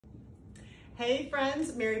Hey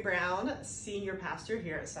friends, Mary Brown, Senior Pastor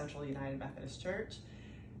here at Central United Methodist Church.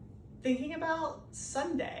 Thinking about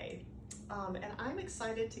Sunday, and I'm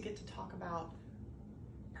excited to get to talk about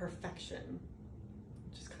perfection,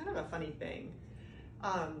 which is kind of a funny thing.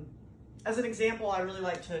 As an example, I really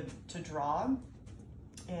like to draw,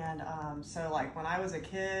 and so like when I was a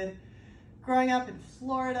kid, growing up in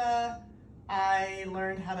Florida, I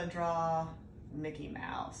learned how to draw Mickey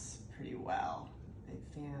Mouse pretty well.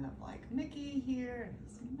 Big fan of like Mickey here, and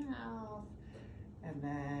his mouth, and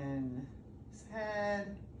then his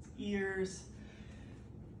head, his ears.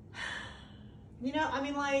 You know, I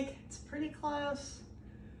mean, like, it's pretty close.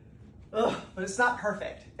 Ugh, but it's not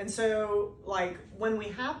perfect. And so, like, when we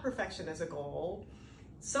have perfection as a goal,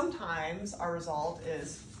 sometimes our result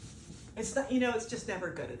is, it's not, you know, it's just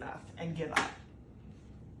never good enough and give up.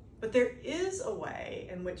 But there is a way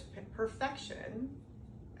in which perfection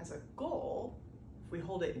as a goal, if we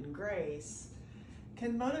hold it in grace,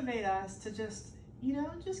 can motivate us to just, you know,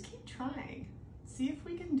 just keep trying. See if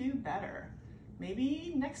we can do better.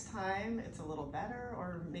 Maybe next time it's a little better,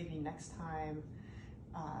 or maybe next time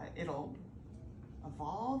it'll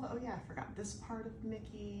evolve. Oh yeah, I forgot this part of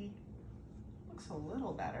Mickey. Looks a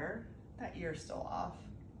little better. That ear's still off.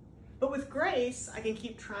 But with grace, I can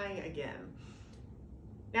keep trying again.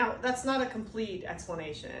 Now, that's not a complete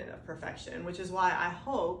explanation of perfection, which is why I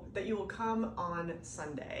hope that you will come on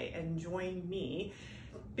Sunday and join me,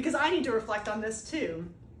 because I need to reflect on this too.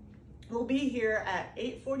 We'll be here at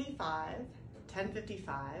 8:45,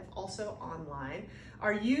 10:55, also online.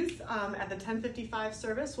 Our youth at the 10:55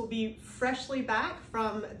 service will be freshly back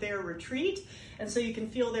from their retreat, and so you can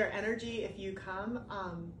feel their energy if you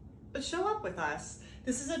come, but show up with us.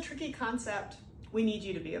 This is a tricky concept. We need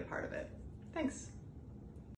you to be a part of it. Thanks.